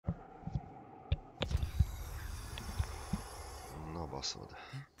faszod.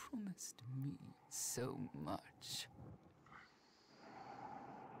 They promised me so much.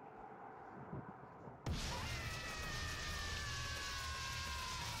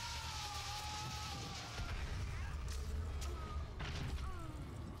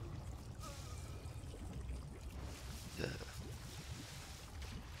 Yeah.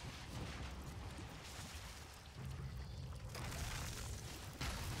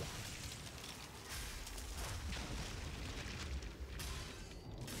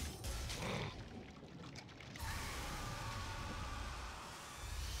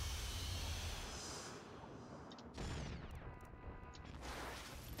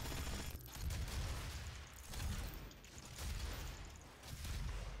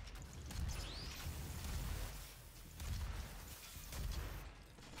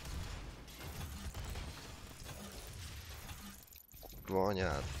 Kurva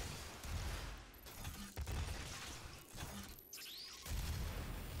anyád.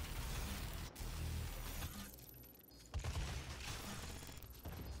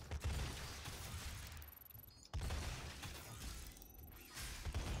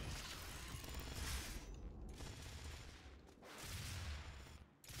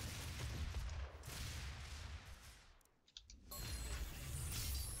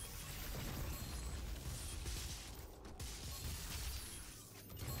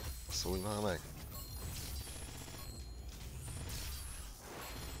 Szólj már meg!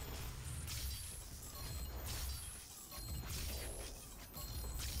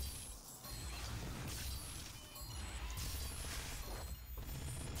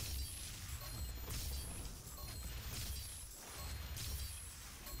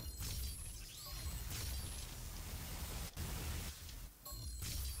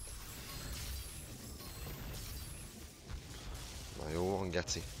 Na jó van,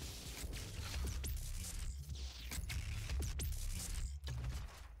 geci.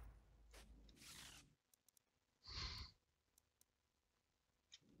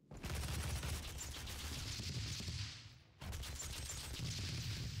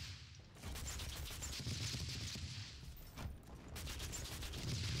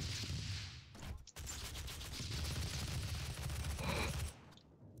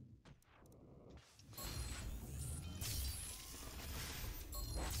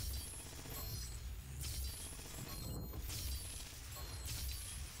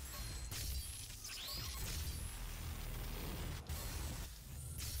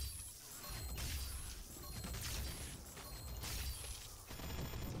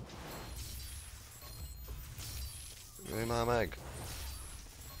 Jöjj már meg!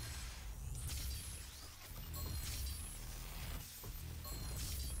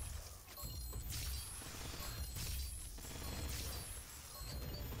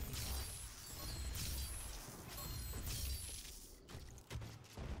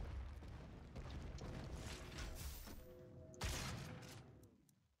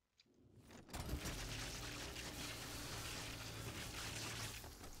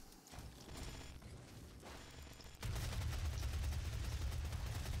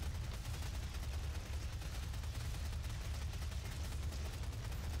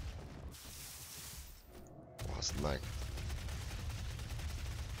 Baszd meg!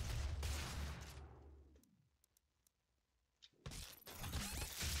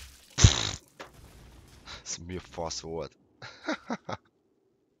 Ez mi a fasz volt?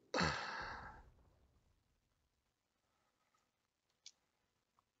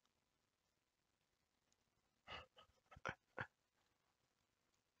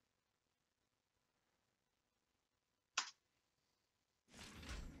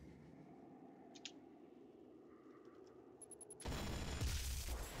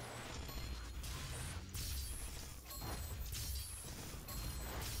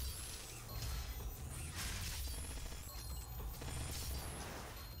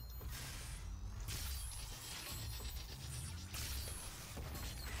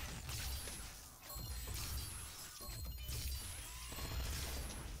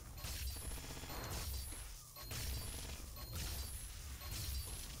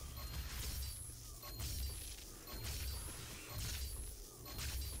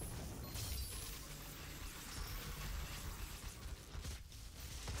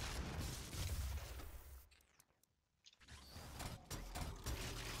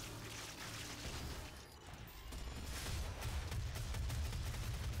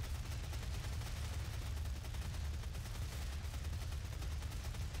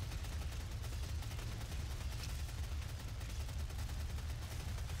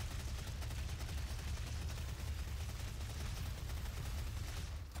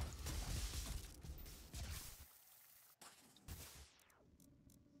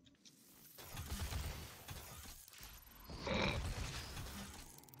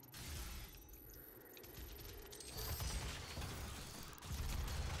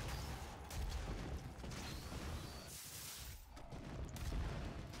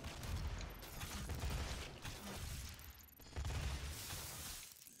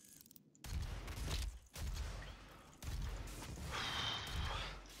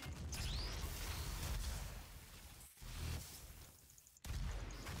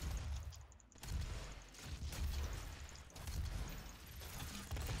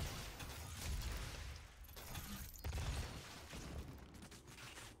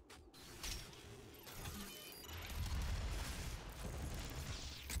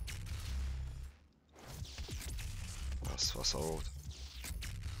 Az fasza volt.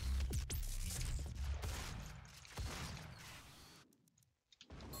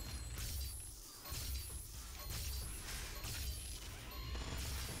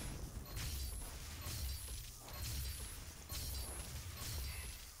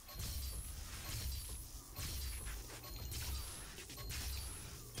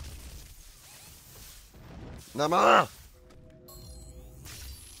 Na már!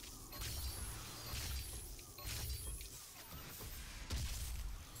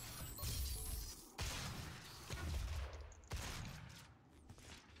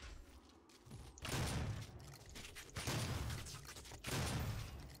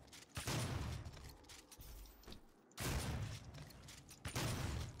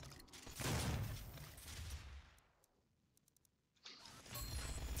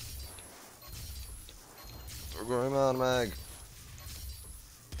 Ugorj már meg!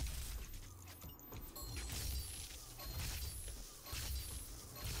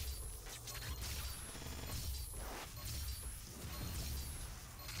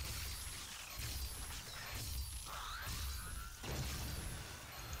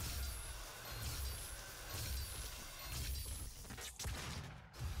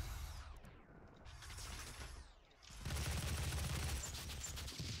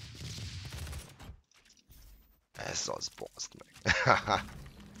 Ez az, baszd meg.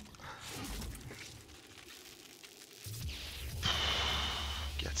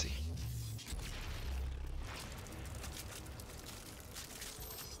 Geci.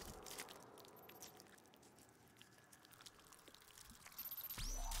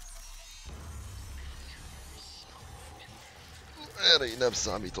 Erre én nem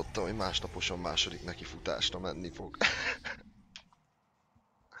számítottam, hogy másnaposan második nekifutásra menni fog.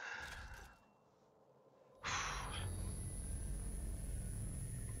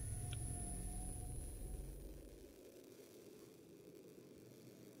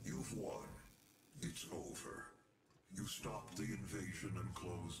 You've won. It's over. You stopped the invasion and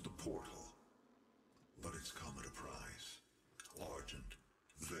closed the portal. But it's come at a price. Argent,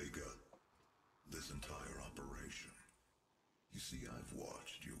 Vega, this entire operation. You see, I've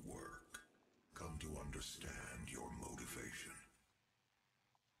watched your work. Come to understand your motivation.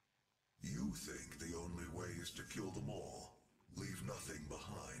 You think the only way is to kill them all, leave nothing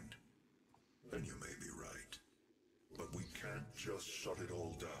behind. And you may be right. But we can't just shut it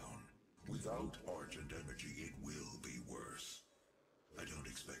all down. Without Argent energy, it will be worse. I don't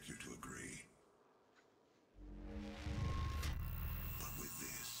expect you to agree. But with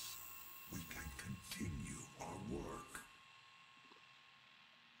this, we can continue our work.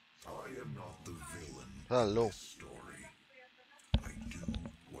 I am not the villain Hello. in this story. I do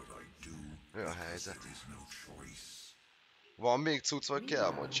what I do. Mi a helyzet? There is no choice. Van még cucc, vagy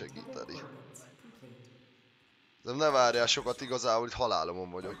kell majd segíteni? Upgrades complete. De ne várjál sokat, igazából itt halálomon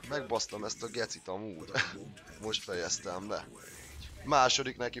vagyok. Megbasztam ezt a gecit amúgy. Most fejeztem be.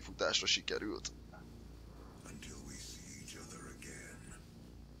 Második nekifutásra sikerült. Until we see each other again.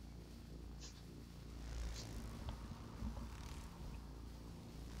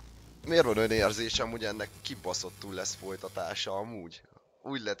 Miért van olyan érzésem, hogy ennek kibaszottul lesz folytatása amúgy?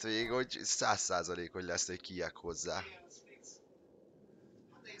 Úgy lett vége, hogy 100% hogy lesz egy kiek hozzá.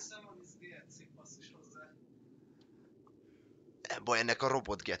 Nem baj, ennek a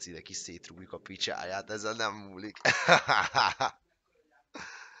robot gecinek is szétrúgjuk a picsáját, ezzel nem múlik.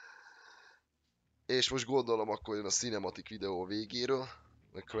 És most gondolom, akkor jön a cinematic videó végéről.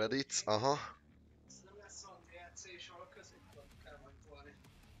 A credits, aha.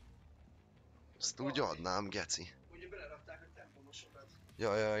 Ezt úgy adnám, geci. Ugye belerakták a tempomosokat,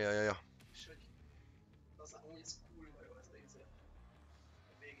 Ja. és hogy az amúgy ez kurva jó, ez a izé.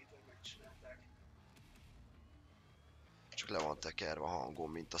 A végét, hogy megcsinálták. Csak le van tekerve a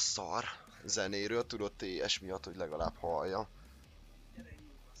hangom, mint a szar. Zenéről, tudod, TS miatt, hogy legalább hallja. Gyere,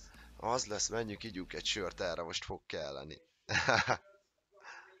 nyúlvasz. Az lesz, menjünk, igyunk egy sört, erre most fog kelleni.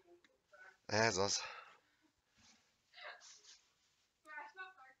 Ez az.